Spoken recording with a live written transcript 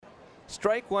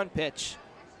Strike one pitch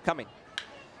coming.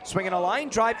 Swinging a line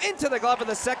drive into the glove of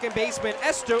the second baseman,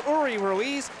 Esther Uri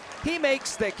Ruiz. He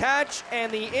makes the catch, and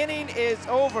the inning is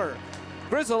over.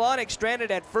 Grizzlonic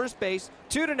stranded at first base,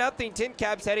 2-0 Tin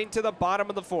Caps heading to the bottom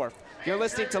of the fourth. You're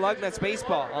listening to Lugnuts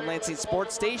Baseball on Lansing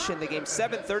Sports Station. The game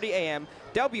 7:30 a.m.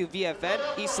 WVFN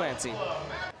East Lansing.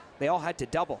 They all had to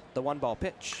double the one-ball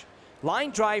pitch.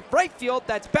 Line drive, right field,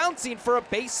 that's bouncing for a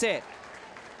base hit.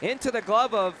 Into the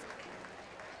glove of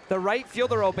the right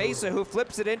fielder Obesa, who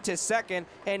flips it into second,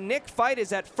 and Nick Fight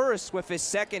is at first with his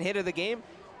second hit of the game.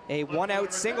 A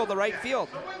one-out single to right field.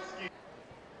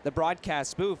 The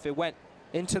broadcast booth, it went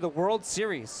into the World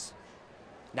Series.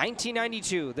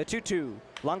 1992, the 2-2.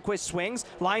 Lundqvist swings,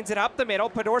 lines it up the middle.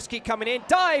 Podorski coming in,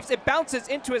 dives, it bounces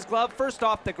into his glove, first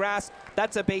off the grass.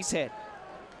 That's a base hit.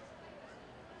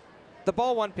 The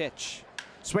ball one pitch.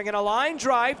 Swinging a line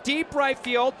drive, deep right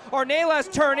field.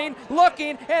 Ornelas turning,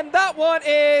 looking, and that one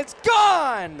is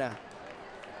gone!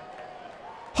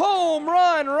 Home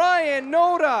run, Ryan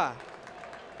Noda.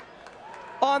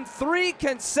 On 3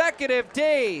 consecutive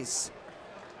days.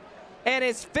 And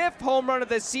his 5th home run of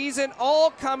the season,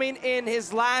 all coming in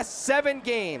his last 7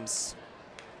 games.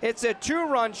 It's a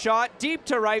 2-run shot deep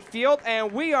to right field,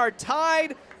 and we are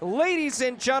tied, ladies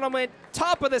and gentlemen,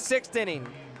 top of the 6th inning.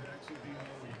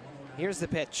 Here's the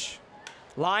pitch.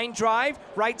 Line drive,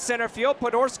 right center field.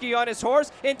 Podorski on his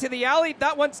horse into the alley.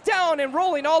 That one's down and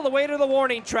rolling all the way to the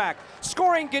warning track.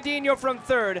 Scoring Godinho from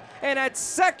third, and at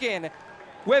second,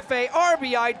 with a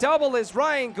RBI double, is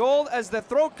Ryan Gold as the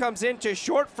throw comes into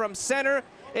short from center.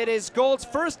 It is Gold's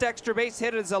first extra base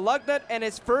hit as a Lugnut and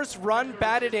his first run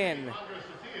batted in.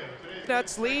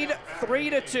 Nuts lead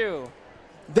 3-2.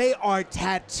 They are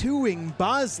tattooing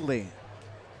Bosley.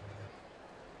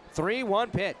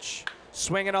 3-1 pitch.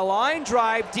 Swinging a line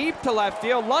drive deep to left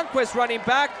field. Lundqvist running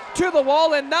back to the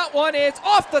wall, and that one is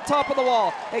off the top of the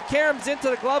wall. It caroms into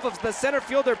the glove of the center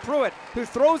fielder Pruitt, who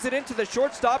throws it into the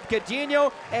shortstop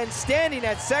Godinho, and standing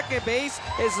at second base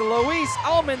is Luis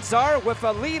Almanzar with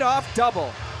a leadoff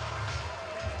double.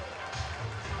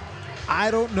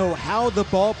 I don't know how the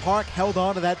ballpark held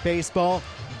on to that baseball,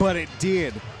 but it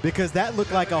did, because that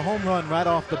looked like a home run right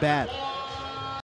off the bat.